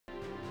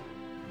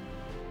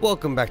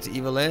Welcome back to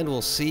Evoland.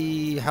 We'll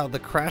see how the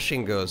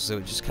crashing goes. So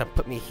it just kind of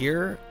put me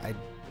here.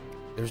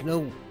 There's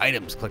no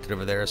items collected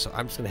over there, so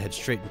I'm just gonna head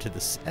straight into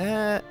this.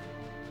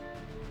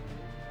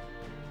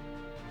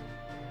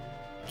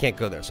 Can't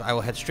go there, so I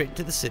will head straight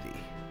into the city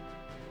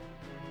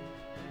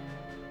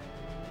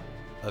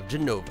of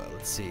Genova.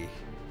 Let's see.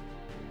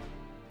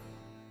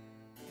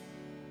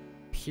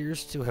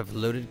 Appears to have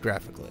loaded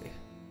graphically.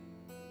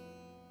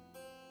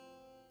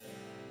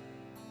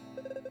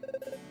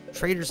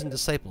 Traders and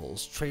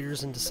disciples,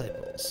 traders and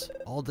disciples.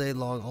 All day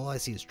long, all I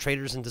see is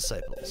traders and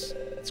disciples.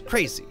 It's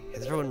crazy.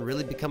 Has everyone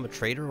really become a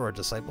trader or a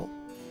disciple?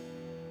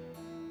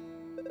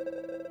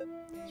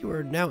 You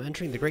are now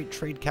entering the great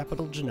trade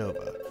capital,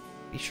 Genova.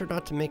 Be sure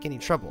not to make any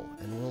trouble,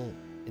 and we'll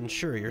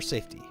ensure your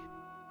safety.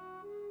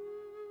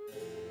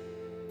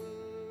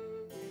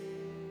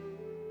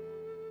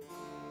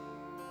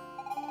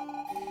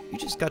 You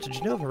just got to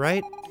Genova,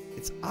 right?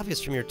 It's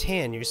obvious from your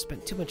tan you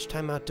spent too much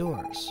time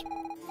outdoors.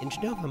 In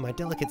Genova, my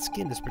delicate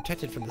skin is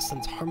protected from the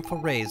sun's harmful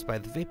rays by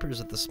the vapors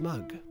of the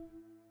smog.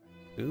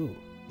 Ooh,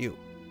 you.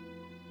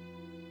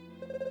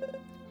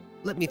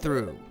 Let me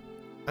through.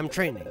 I'm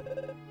training.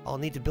 I'll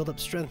need to build up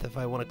strength if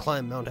I want to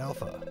climb Mount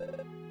Alpha.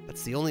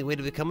 That's the only way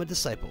to become a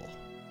disciple.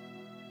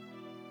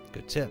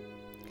 Good tip.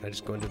 Can I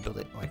just go into a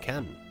building? Oh, I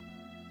can.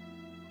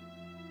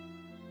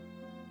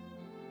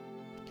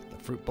 Get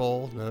the fruit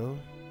bowl? No.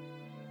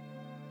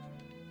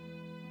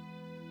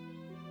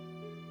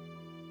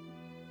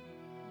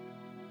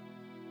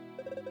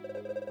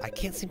 I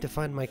can't seem to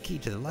find my key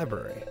to the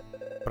library,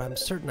 but I'm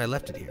certain I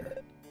left it here.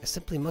 I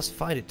simply must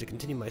find it to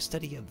continue my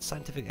study of the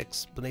scientific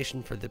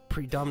explanation for the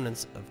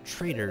predominance of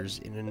traders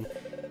in an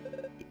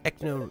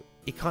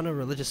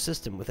econo-religious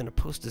system within a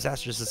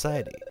post-disaster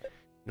society.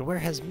 And where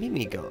has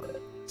Mimi gone?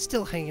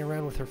 Still hanging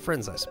around with her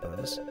friends, I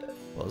suppose.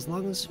 Well, as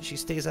long as she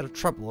stays out of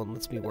trouble and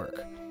lets me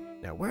work.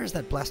 Now, where is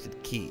that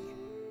blasted key?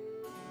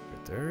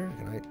 Right there.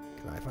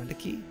 Can I find a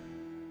key?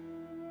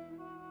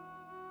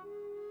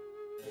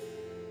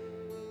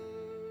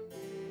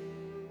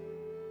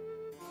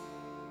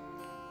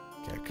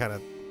 I kind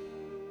of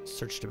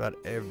searched about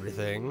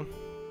everything.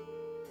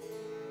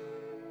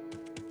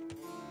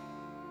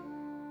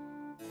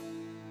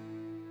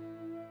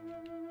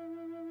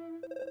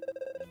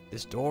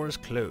 This door is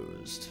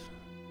closed.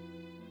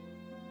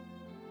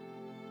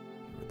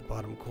 We're in the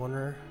bottom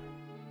corner.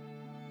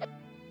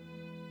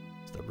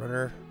 It's the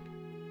runner.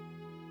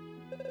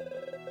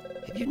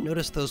 Have you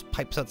noticed those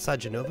pipes outside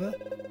Genova?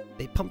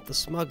 They pump the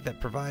smog that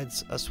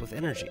provides us with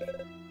energy.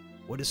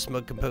 What is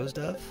smog composed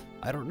of?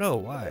 I don't know.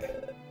 Why?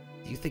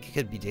 Do you think it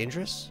could be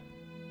dangerous?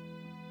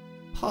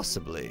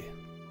 Possibly.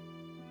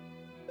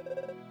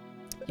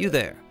 You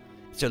there.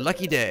 It's your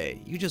lucky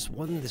day. You just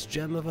won this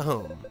gem of a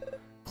home.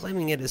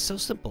 Claiming it is so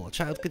simple, a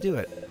child could do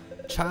it.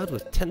 A child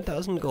with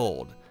 10,000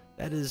 gold.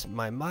 That is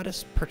my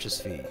modest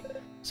purchase fee.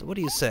 So what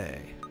do you say?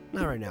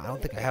 Not right now, I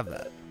don't think I have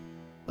that. I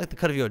like the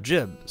cut of your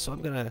jib, so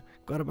I'm gonna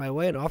go out of my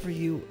way and offer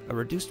you a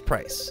reduced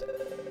price.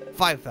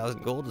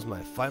 5,000 gold is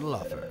my final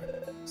offer.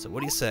 So what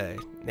do you say?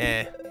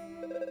 Nah.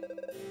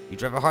 You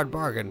drive a hard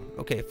bargain.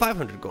 Okay,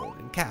 500 gold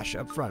in cash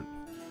up front.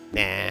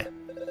 Nah.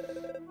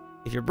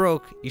 If you're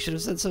broke, you should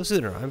have said so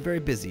sooner. I'm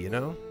very busy, you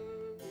know?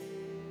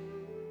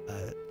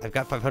 I've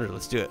got 500.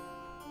 Let's do it.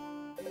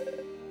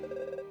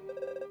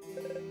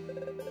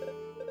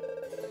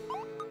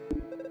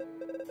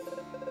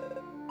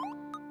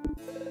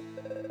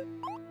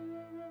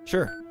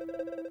 Sure.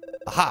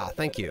 Aha,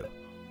 thank you.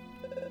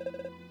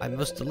 I'm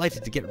most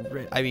delighted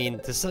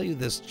to sell you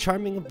this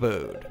charming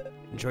abode.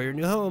 Enjoy your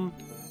new home.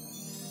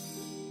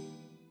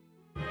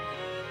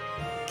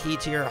 Key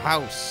to your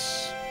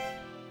house.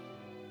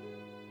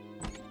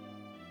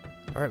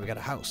 Alright, we got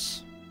a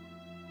house.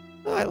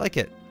 Oh, I like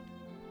it.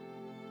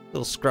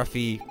 Little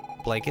scruffy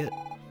blanket.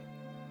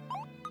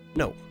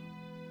 No.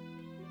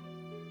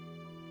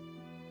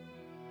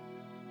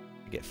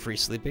 You get free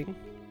sleeping.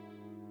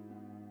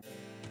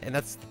 And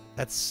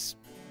that's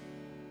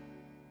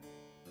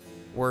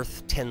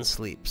worth 10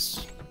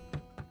 sleeps.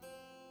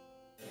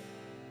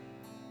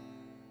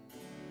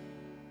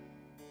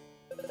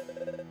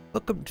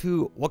 Welcome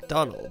to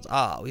McDonald's.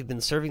 We've been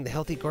serving the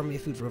healthy gourmet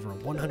food for over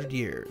 100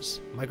 years.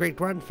 My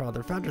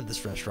great-grandfather founded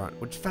this restaurant,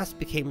 which fast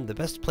became the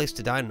best place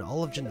to dine in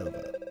all of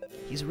Genova.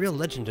 He's a real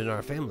legend in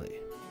our family.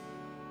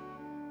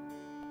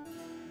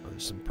 Oh,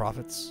 there's some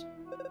profits.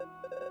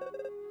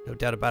 No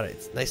doubt about it.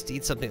 It's nice to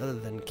eat something other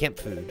than camp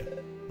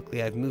food.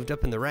 Luckily, I've moved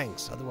up in the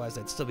ranks, otherwise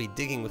I'd still be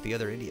digging with the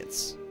other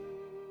idiots.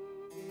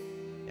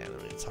 Yeah, I'm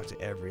gonna talk to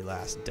every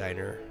last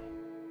diner.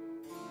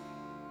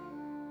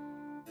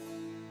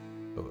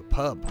 Oh, a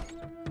pub.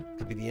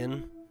 Could be the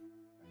inn.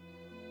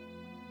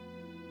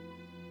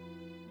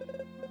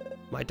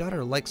 My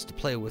daughter likes to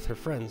play with her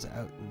friends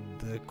out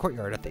in the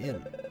courtyard at the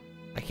inn.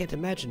 I can't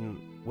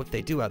imagine what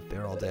they do out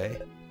there all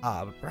day.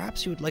 But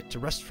perhaps you would like to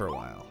rest for a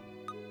while.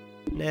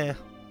 Nah.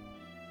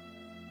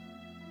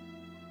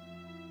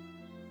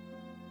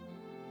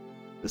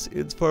 This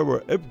inn's far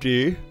more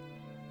empty.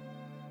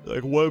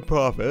 Like one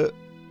profit.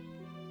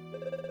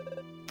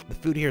 The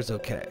food here is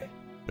okay.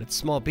 but it's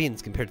small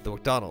beans compared to the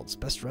McDonald's,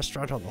 best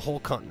restaurant on the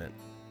whole continent.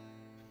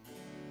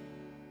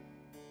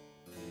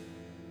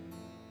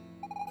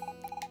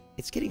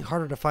 It's getting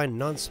harder to find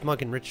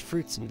non-smug and rich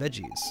fruits and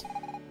veggies.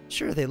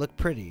 Sure, they look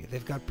pretty,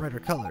 they've got brighter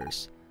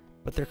colors,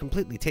 but they're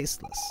completely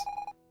tasteless.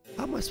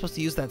 How am I supposed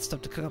to use that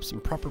stuff to cook up some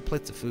proper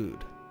plates of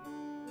food?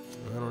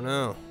 I don't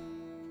know.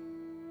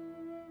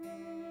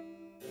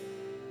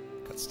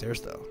 Got stairs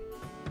though.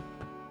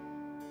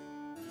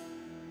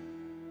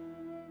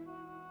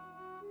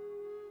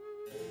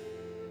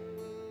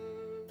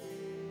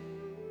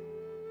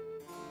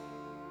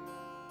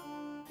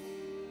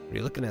 What are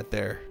you looking at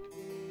there?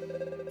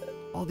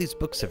 All these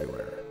books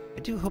everywhere. I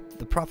do hope that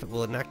the Prophet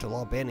will enact a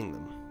law banning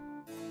them.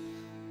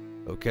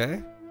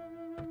 Okay.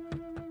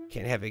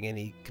 Can't have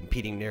any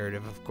competing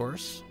narrative, of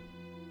course.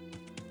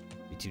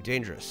 Be too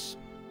dangerous.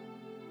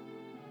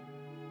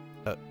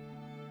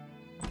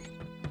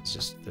 It's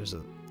just, there's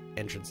an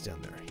entrance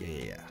down there.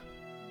 Yeah.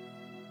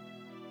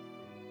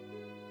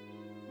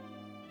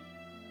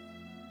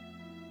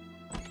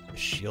 A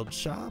shield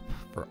shop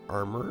for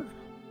armor.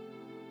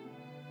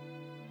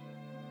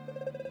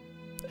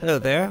 Hello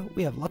there.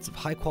 We have lots of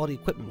high-quality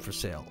equipment for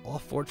sale, all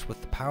forged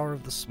with the power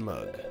of the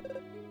smug.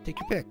 Take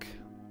your pick.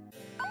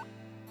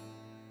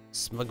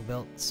 Smug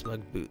belt,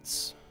 smug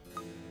boots.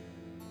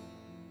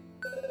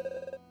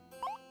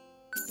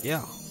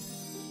 Yeah.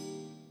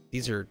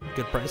 These are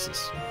good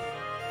prices.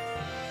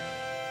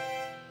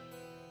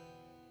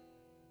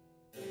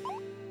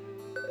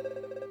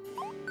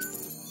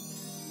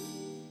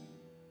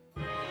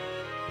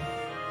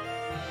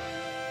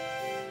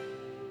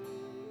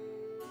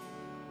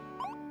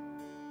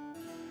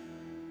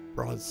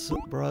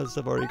 Bronze,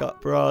 I've already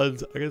got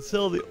bronze. I can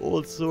sell the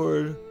old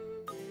sword,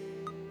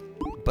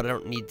 but I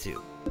don't need to.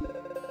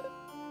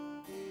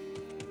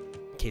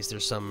 In case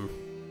there's some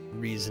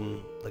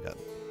reason, like a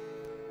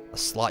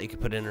slot you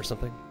could put in or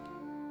something.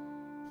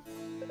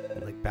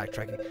 And like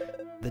backtracking.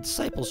 The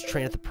disciples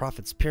train at the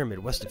Prophet's pyramid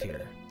west of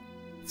here.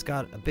 It's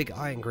got a big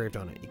eye engraved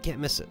on it. You can't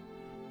miss it.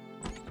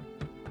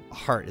 A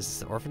heart. Is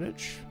this an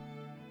orphanage?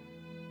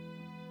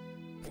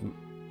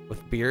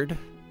 With beard?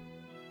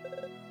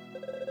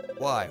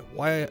 Why?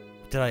 Why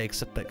did I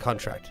accept that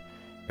contract?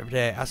 Every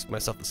day I ask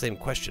myself the same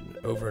question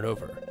over and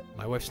over.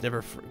 My wife's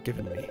never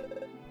forgiven me.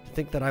 To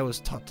think that I was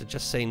taught to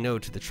just say no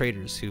to the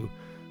traders who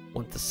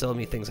want to sell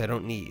me things I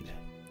don't need.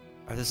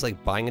 Are this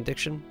like buying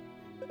addiction?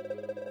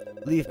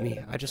 Leave me.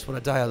 I just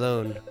want to die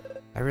alone.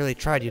 I really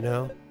tried, you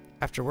know.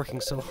 After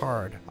working so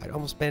hard, I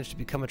almost managed to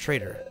become a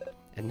trader.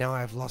 And now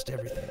I've lost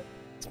everything.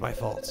 It's my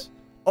fault.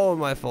 All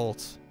my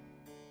fault.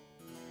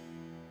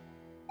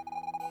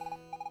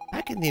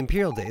 Back in the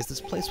Imperial days,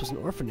 this place was an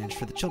orphanage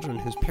for the children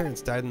whose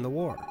parents died in the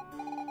war.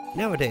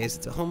 Nowadays,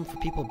 it's a home for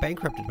people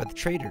bankrupted by the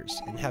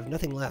traders and have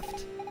nothing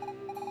left.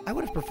 I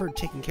would have preferred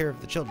taking care of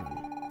the children.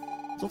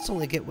 Adults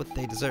only get what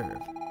they deserve.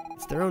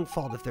 It's their own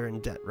fault if they're in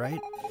debt, right?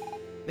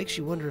 Makes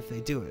you wonder if they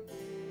do it.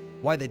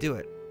 Why they do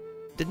it.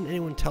 Didn't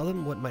anyone tell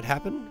them what might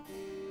happen?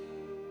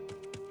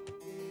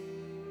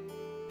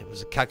 It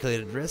was a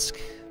calculated risk.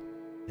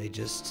 They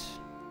just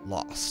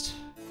lost.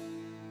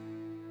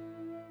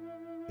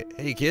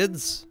 Hey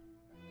kids!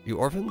 You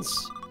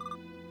orphans?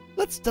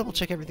 Let's double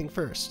check everything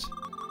first.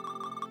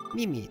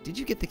 Mimi, did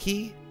you get the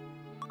key?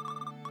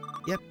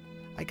 Yep,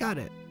 I got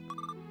it.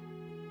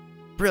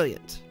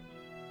 Brilliant.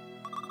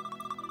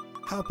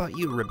 How about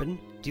you, Ribbon?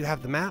 Do you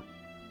have the map?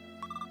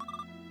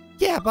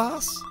 Yeah,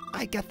 boss.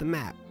 I got the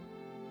map.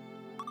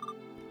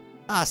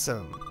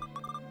 Awesome.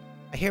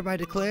 I hereby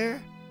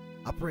declare,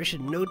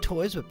 Operation No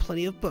Toys but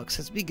Plenty of Books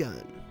has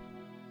begun.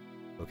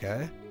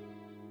 Okay.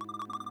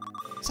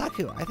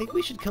 Saku, I think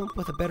we should come up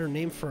with a better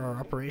name for our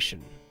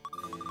operation.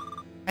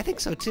 I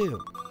think so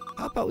too.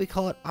 How about we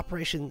call it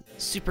Operation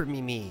Super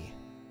Mimi?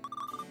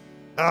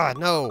 Ah,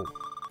 no!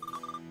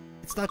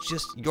 It's not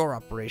just your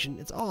operation,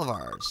 it's all of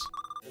ours.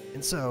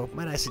 And so,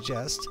 might I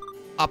suggest,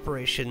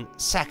 Operation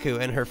Saku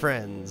and her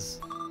friends.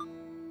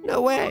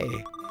 No way!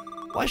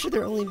 Why should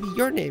there only be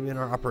your name in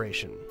our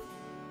operation?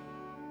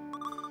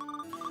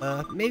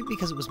 Maybe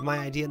because it was my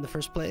idea in the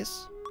first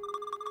place?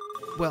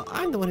 Well,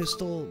 I'm the one who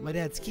stole my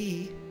dad's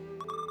key.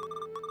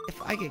 If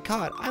I get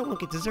caught, I won't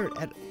get dessert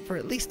for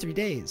at least 3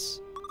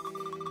 days.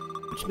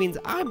 Which means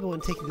I'm the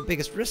one taking the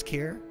biggest risk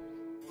here.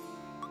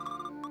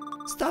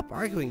 Stop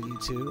arguing, you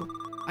two.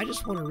 I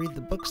just want to read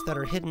the books that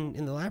are hidden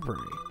in the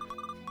library.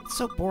 It's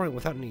so boring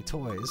without any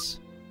toys.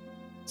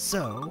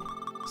 So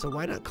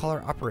why not call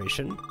our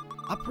operation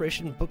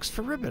Operation Books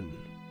for Ribbon?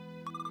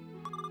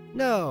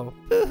 No!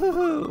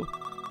 Boo-hoo-hoo!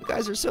 You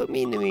guys are so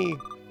mean to me!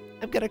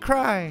 I'm gonna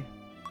cry!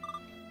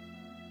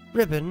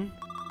 Ribbon?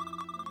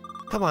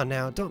 Come on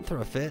now, don't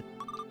throw a fit.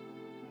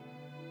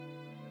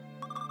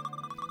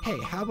 Hey,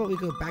 how about we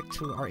go back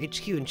to our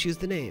HQ and choose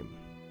the name?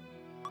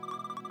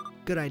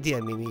 Good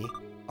idea, Mimi.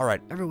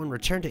 Alright, everyone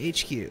return to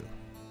HQ.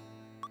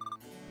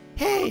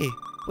 Hey!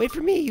 Wait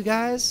for me, you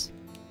guys!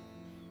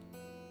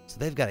 So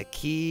they've got a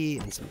key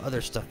and some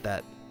other stuff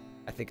that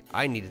I think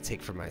I need to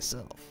take for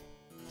myself.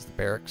 Is the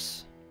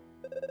barracks?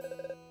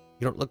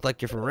 You don't look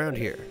like you're from around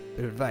here.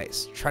 Bit of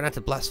advice, try not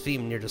to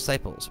blaspheme near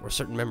disciples or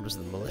certain members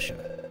of the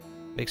militia.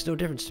 Makes no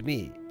difference to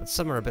me, but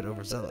some are a bit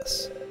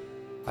overzealous.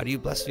 How do you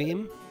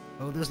blaspheme?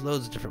 Oh, there's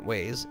loads of different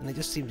ways, and they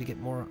just seem to get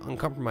more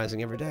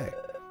uncompromising every day.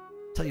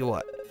 Tell you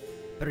what,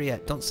 better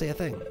yet, don't say a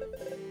thing.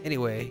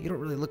 Anyway, you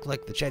don't really look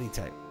like the chatty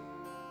type.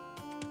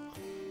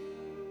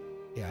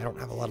 Yeah, I don't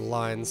have a lot of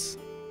lines.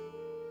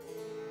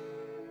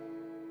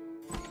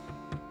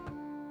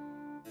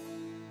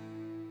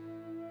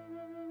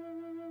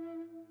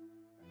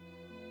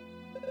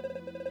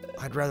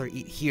 I'd rather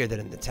eat here than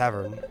in the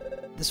tavern.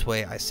 This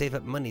way, I save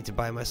up money to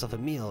buy myself a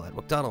meal at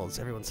McDonald's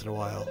every once in a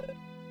while.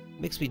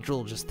 Makes me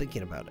drool just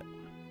thinking about it.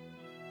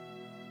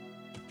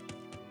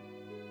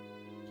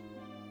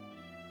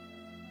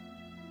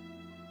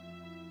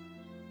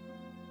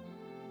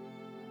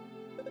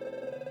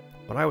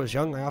 When I was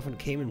young, I often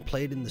came and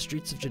played in the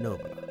streets of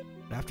Genova.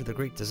 But after the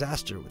great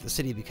disaster, with the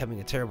city becoming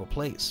a terrible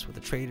place, with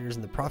the traders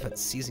and the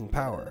prophets seizing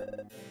power,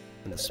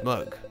 and the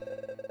smug,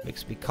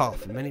 makes me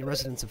cough, and many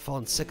residents have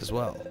fallen sick as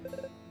well.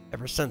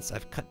 Ever since,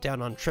 I've cut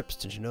down on trips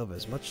to Genova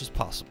as much as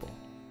possible.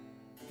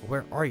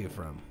 Where are you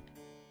from?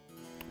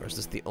 Or is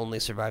this the only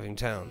surviving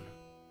town?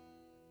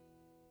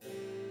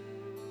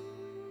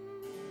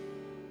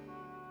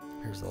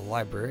 Here's the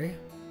library.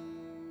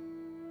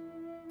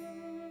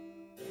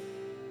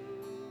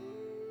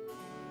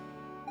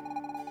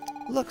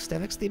 Look,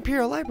 Stavix, the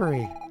Imperial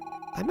Library!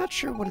 I'm not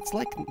sure what it's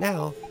like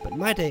now, but in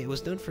my day it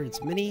was known for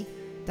its many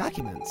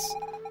documents.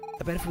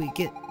 I bet if we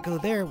go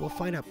there, we'll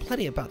find out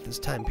plenty about this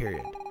time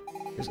period.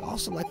 There's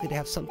also likely to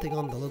have something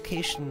on the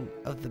location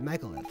of the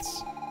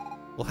megaliths.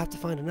 We'll have to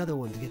find another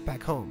one to get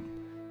back home,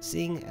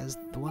 seeing as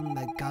the one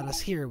that got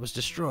us here was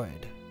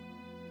destroyed.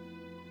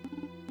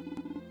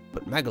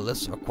 But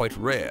megaliths are quite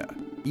rare.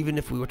 Even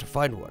if we were to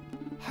find one,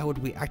 how would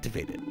we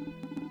activate it?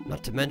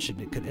 Not to mention,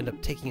 it could end up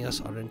taking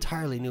us on an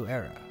entirely new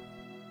era.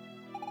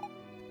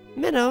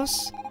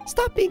 Minos,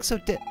 stop being so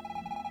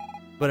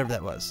whatever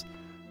that was.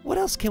 What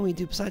else can we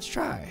do besides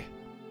try?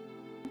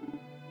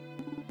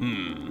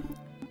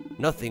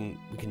 Nothing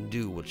we can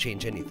do will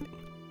change anything.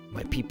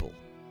 My people,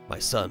 my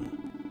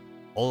son,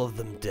 all of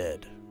them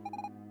dead.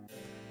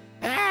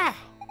 Ah!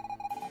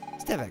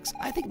 Stavix,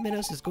 I think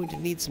Minos is going to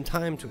need some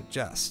time to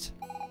adjust.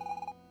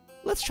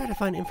 Let's try to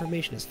find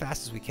information as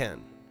fast as we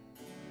can.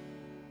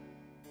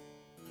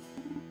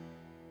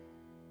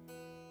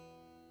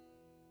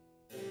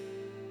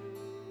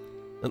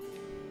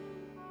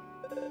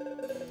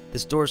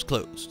 This door's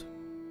closed.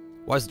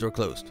 Why is the door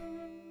closed?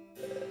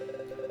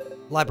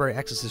 Library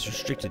access is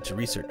restricted to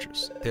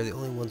researchers. They're the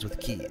only ones with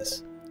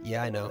keys.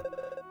 Yeah, I know.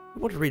 I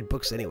want to read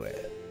books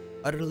anyway.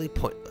 Utterly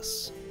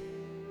pointless.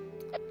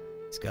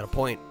 He's got a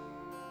point.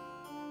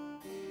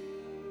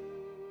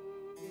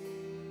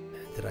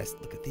 Did I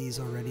look at these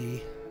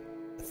already?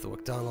 That's the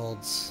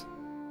McDonald's.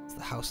 It's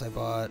the house I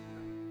bought.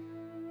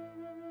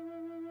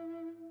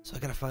 So I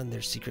gotta find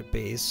their secret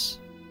base.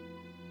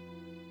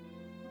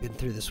 Been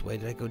through this way.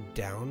 Did I go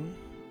down?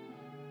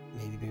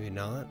 Maybe, maybe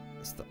not.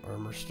 It's the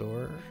armor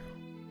store.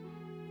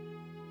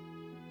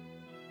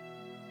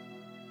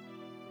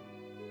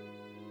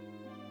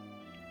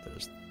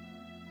 There's...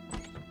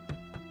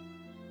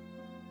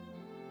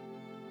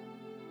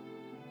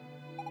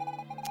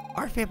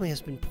 Our family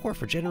has been poor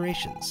for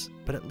generations,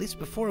 but at least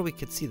before we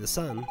could see the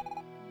sun.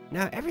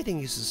 Now everything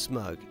uses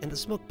smog, and the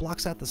smoke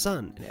blocks out the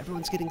sun, and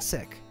everyone's getting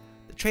sick.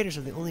 The traders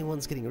are the only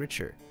ones getting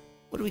richer.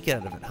 What do we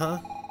get out of it, huh?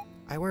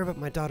 I worry about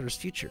my daughter's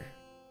future.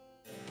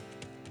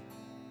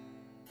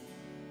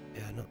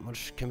 Yeah, not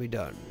much can be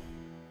done.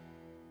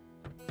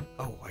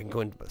 Oh, I can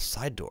go into the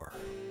side door.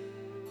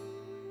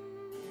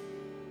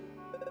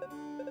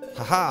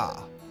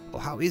 Haha! Oh,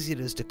 how easy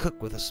it is to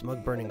cook with a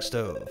smug-burning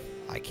stove.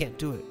 I can't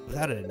do it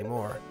without it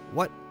anymore.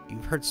 What?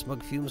 You've heard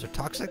smug fumes are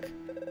toxic?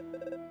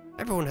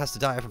 Everyone has to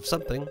die from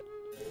something.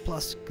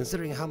 Plus,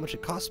 considering how much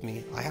it costs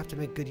me, I have to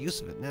make good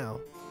use of it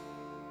now.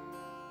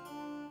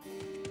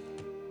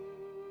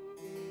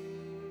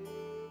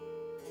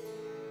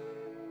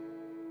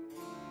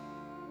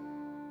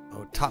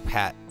 Oh, top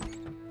hat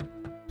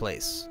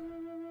place.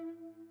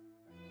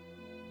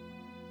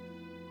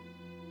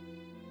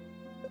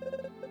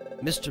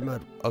 Mr.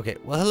 Mud. Okay,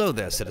 well, hello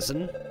there,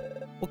 citizen.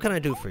 What can I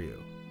do for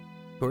you?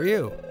 Who are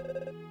you?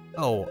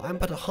 Oh, I'm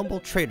but a humble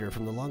trader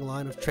from the long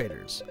line of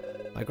traders.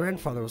 My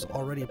grandfather was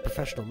already a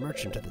professional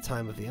merchant at the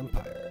time of the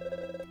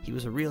Empire. He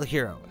was a real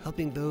hero,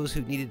 helping those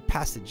who needed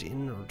passage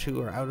in or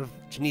to or out of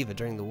Geneva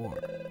during the war.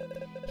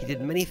 He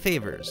did many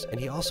favors, and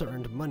he also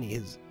earned money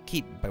his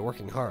keep by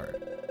working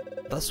hard.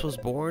 Thus was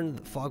born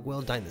the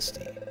Fogwell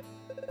dynasty.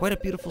 Quite a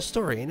beautiful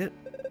story, ain't it?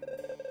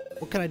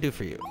 What can I do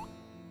for you?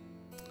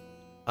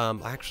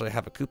 I actually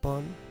have a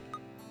coupon.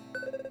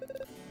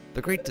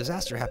 The Great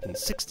Disaster happened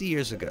 60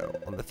 years ago,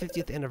 on the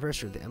 50th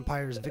anniversary of the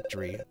Empire's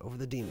victory over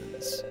the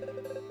demons.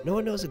 No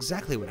one knows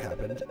exactly what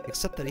happened,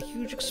 except that a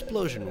huge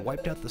explosion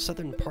wiped out the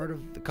southern part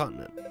of the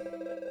continent.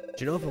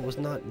 Genova was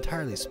not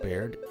entirely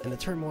spared, and the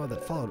turmoil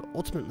that followed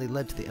ultimately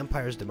led to the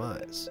Empire's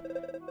demise.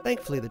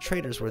 Thankfully, the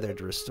traders were there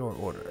to restore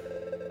order.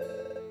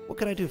 What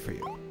can I do for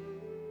you?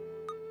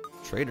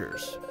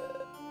 Traders.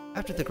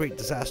 After the great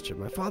disaster,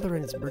 my father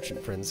and his merchant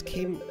friends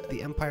came to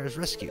the Empire's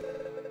rescue.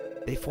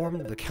 They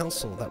formed the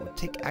council that would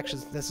take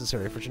actions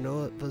necessary for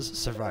Genova's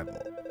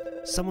survival.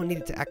 Someone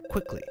needed to act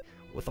quickly,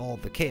 with all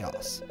the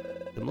chaos.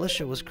 The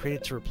militia was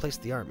created to replace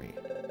the army.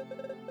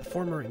 The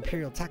former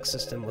imperial tax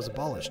system was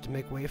abolished to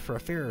make way for a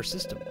fairer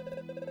system.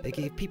 They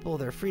gave people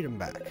their freedom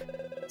back.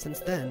 Since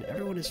then,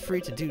 everyone is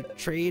free to do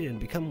trade and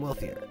become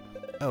wealthier.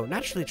 Oh,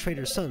 naturally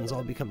traders' sons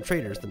all become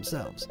traders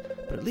themselves,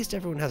 but at least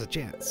everyone has a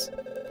chance.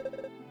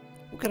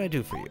 What can I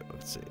do for you?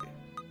 Let's see.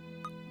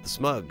 The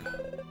smug.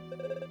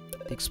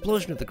 The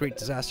explosion of the great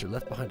disaster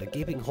left behind a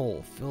gaping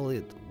hole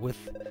filled with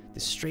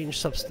this strange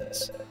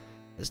substance.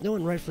 As no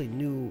one rightfully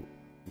knew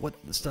what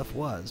the stuff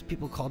was,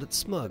 people called it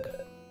smug.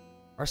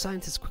 Our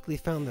scientists quickly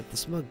found that the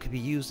smug could be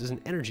used as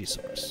an energy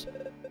source.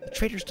 The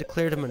traders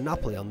declared a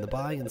monopoly on the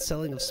buying and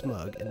selling of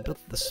smug and built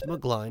the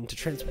smug line to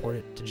transport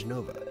it to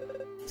Genova.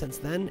 Since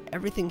then,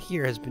 everything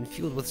here has been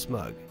fueled with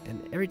smug,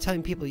 and every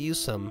time people use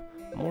some,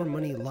 more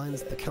money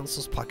lines the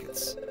council's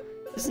pockets.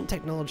 Isn't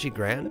technology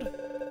grand?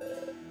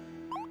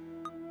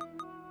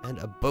 And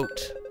a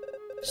boat.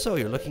 So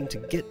you're looking to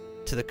get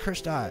to the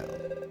Cursed Isle.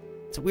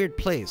 It's a weird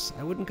place.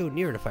 I wouldn't go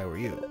near it if I were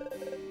you.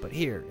 But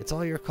here, it's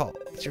all your call.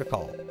 It's your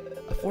call.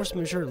 A force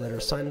majeure letter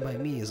signed by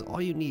me is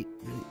all you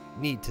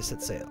need to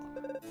set sail.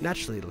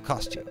 Naturally, it'll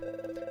cost you.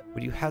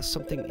 Would you have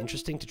something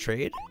interesting to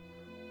trade?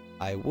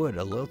 I would,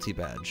 a loyalty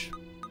badge.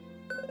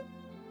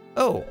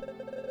 Oh,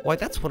 why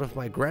that's one of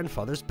my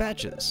grandfather's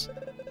badges.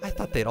 I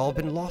thought they'd all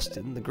been lost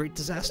in the great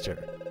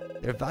disaster.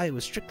 Their value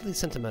is strictly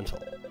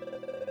sentimental.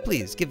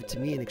 Please give it to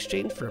me in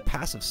exchange for a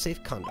pass of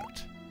safe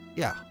conduct.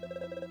 Yeah.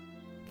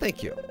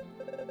 Thank you.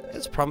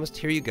 As promised,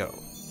 here you go.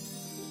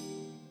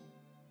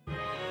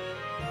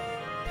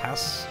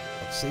 Pass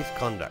of safe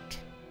conduct.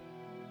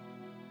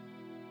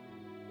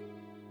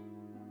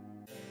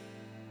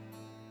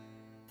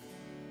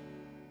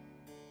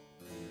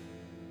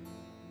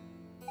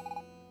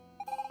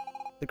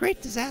 The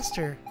great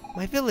disaster.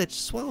 My village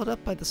swallowed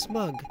up by the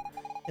smug.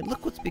 And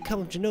look what's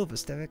become of Genova,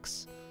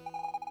 Stevix.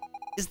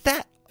 Is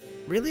that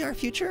really our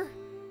future?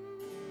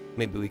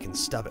 Maybe we can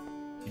stop it.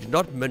 You did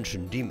not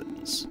mention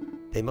demons.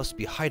 They must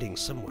be hiding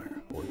somewhere,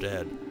 or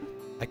dead.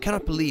 I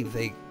cannot believe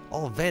they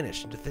all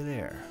vanished into thin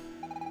air.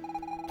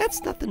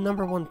 That's not the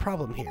 #1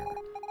 problem here.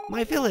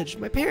 My village,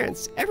 my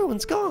parents,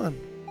 everyone's gone.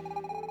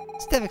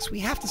 Stevix, we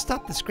have to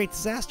stop this great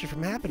disaster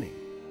from happening.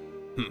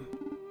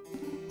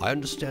 I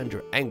understand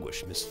your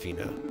anguish, Miss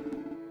Fina.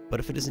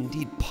 But if it is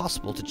indeed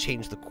possible to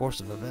change the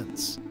course of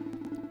events,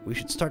 we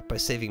should start by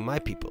saving my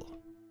people.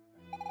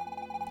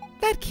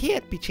 That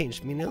can't be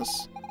changed,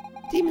 Minos.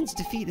 Demon's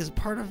defeat is a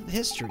part of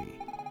history.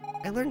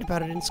 I learned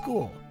about it in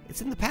school.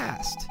 It's in the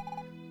past.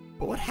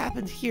 But what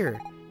happened here,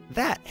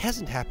 that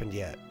hasn't happened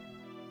yet.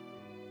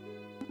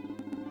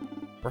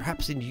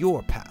 Perhaps in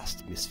your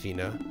past, Miss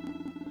Fina.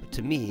 But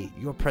to me,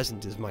 your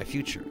present is my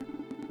future.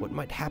 What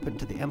might happen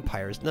to the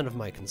Empire is none of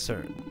my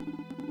concern.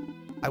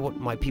 I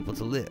want my people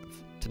to live,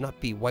 to not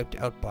be wiped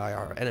out by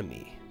our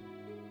enemy.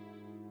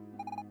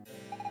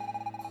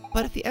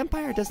 But if the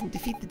Empire doesn't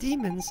defeat the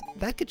demons,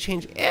 that could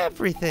change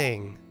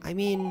everything! I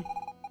mean,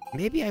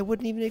 maybe I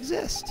wouldn't even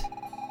exist.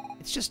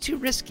 It's just too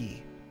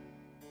risky.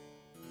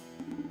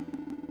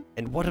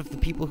 And what of the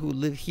people who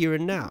live here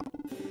and now?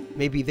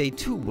 Maybe they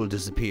too will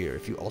disappear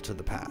if you alter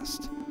the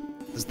past.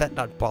 Does that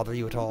not bother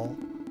you at all?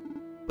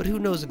 But who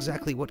knows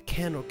exactly what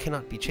can or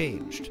cannot be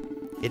changed?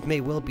 It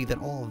may well be that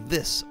all of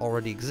this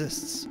already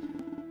exists.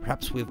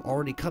 Perhaps we have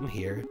already come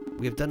here,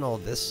 we have done all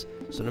this,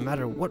 so no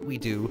matter what we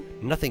do,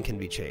 nothing can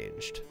be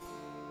changed.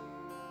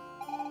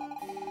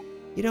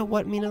 You know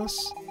what,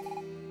 Minos?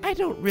 I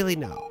don't really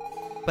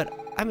know, but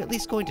I'm at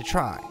least going to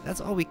try.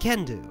 That's all we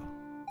can do.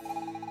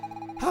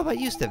 How about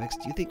you,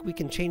 Stevix? Do you think we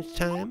can change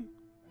time?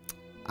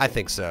 I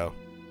think so.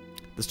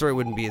 The story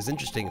wouldn't be as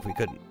interesting if we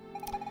couldn't.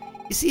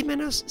 You see,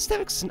 Minos,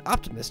 Stevix is an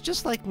optimist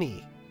just like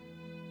me.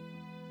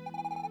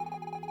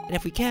 And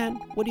if we can,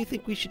 what do you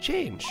think we should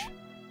change?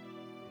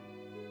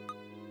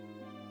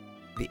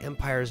 The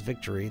Empire's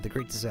victory, the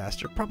great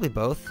disaster, probably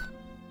both.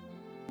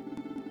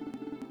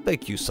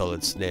 Thank you,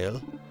 Solid Snail.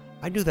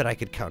 I knew that I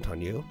could count on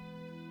you.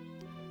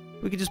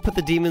 We could just put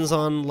the demons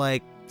on,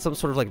 like, some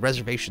sort of, like,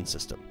 reservation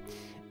system.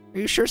 Are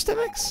you sure,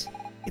 Stevix?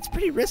 It's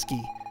pretty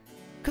risky.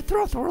 Could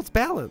throw off the world's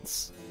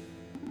balance.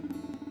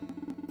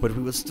 But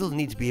we will still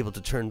need to be able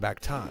to turn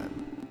back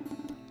time.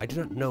 I do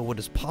not know what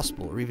is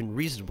possible or even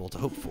reasonable to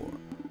hope for.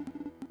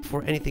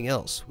 Before anything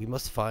else, we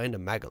must find a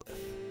megalith.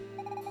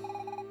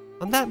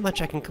 On that much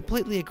I can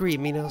completely agree,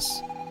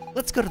 Minos.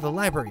 Let's go to the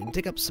library and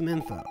dig up some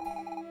info.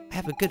 I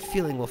have a good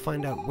feeling we'll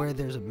find out where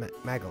there's a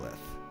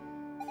megalith.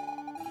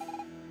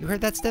 You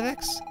heard that,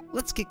 Stevix?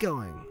 Let's get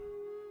going.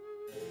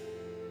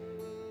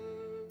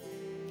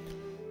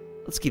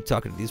 Let's keep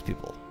talking to these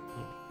people.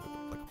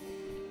 Like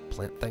a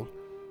plant thing.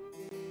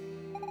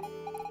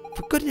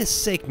 For goodness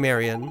sake,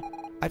 Marion,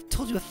 I've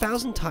told you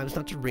 1,000 times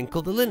not to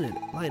wrinkle the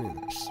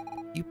linens.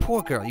 You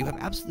poor girl, you have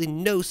absolutely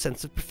no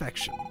sense of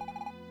perfection.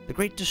 The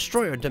Great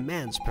Destroyer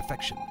demands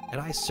perfection, and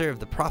I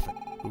serve the Prophet,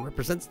 who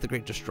represents the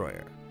Great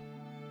Destroyer.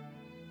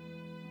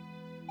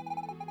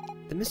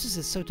 The Missus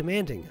is so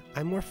demanding.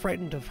 I'm more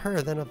frightened of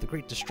her than of the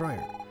Great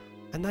Destroyer.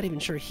 I'm not even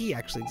sure he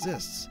actually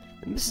exists.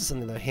 The Missus, on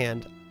the other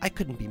hand, I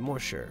couldn't be more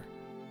sure.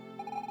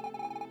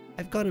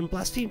 I've gone and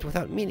blasphemed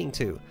without meaning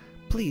to.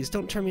 Please,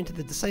 don't turn me into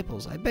the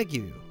disciples, I beg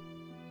you.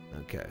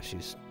 Okay,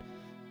 she's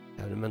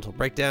having a mental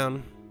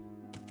breakdown.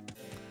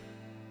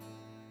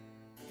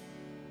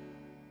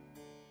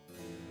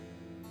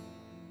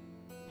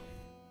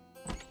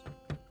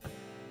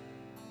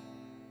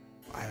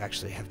 I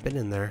actually have been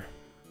in there.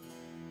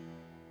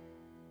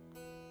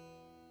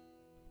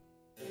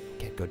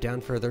 Can't go down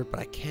further, but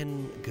I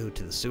can go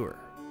to the sewer.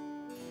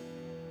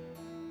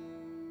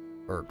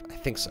 Or, I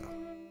think so.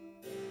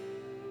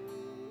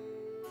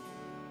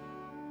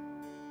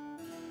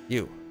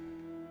 You.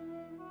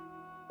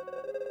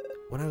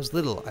 When I was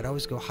little, I'd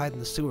always go hide in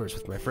the sewers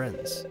with my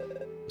friends.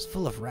 It was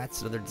full of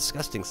rats and other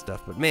disgusting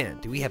stuff, but man,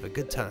 do we have a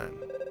good time.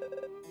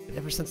 But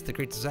ever since the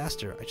great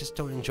disaster, I just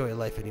don't enjoy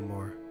life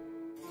anymore.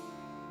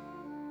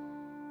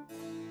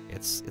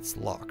 It's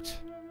locked.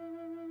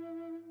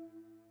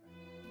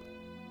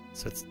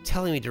 So it's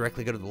telling me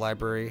directly go to the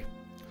library.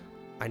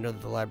 I know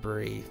that the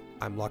library,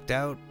 I'm locked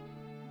out.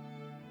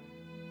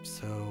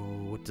 So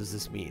what does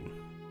this mean?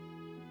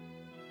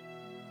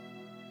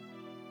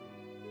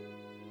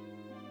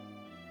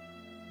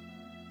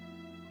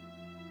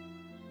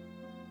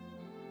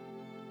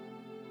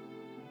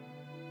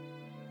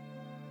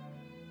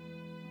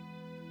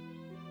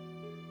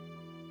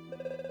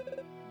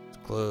 It's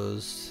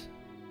closed.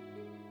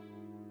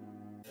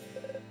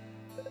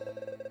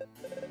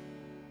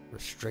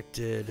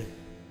 Restricted.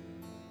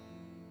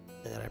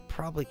 And I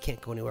probably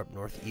can't go anywhere up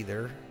north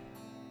either.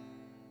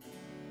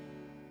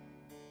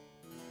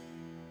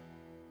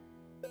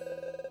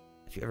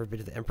 If you've ever been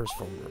to the Emperor's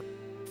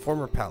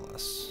former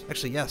palace.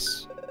 Actually,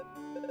 yes.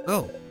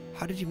 Oh,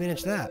 how did you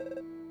manage that?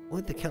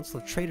 Only the Council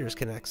of Traders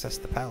can access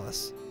the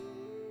palace.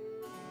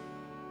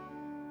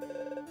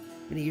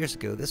 Many years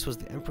ago, this was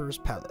the Emperor's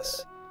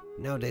palace.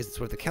 Nowadays, it's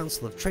where the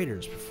Council of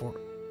Traders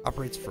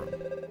operates from.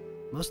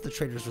 Most of the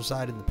traders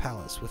reside in the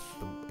palace, with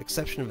the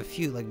exception of a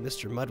few like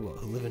Mr. Mudwell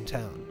who live in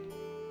town.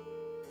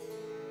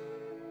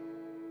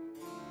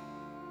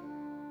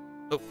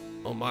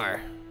 Oh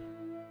my.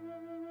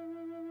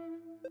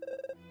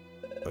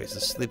 Oh, he's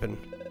just sleeping.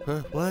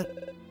 Huh?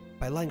 What?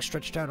 By lying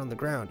stretched out on the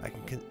ground, I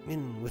can come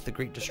in with the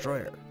Great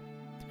Destroyer.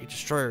 The Great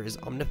Destroyer is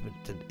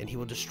omnipotent, and he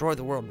will destroy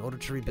the world in order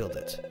to rebuild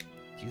it.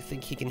 Do you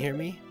think he can hear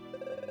me?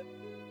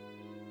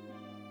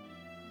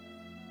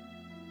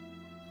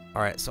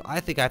 Alright, so I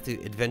think I have to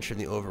adventure in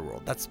the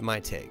overworld. That's my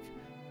take.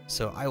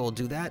 So I will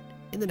do that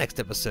in the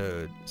next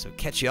episode. So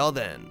catch y'all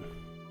then.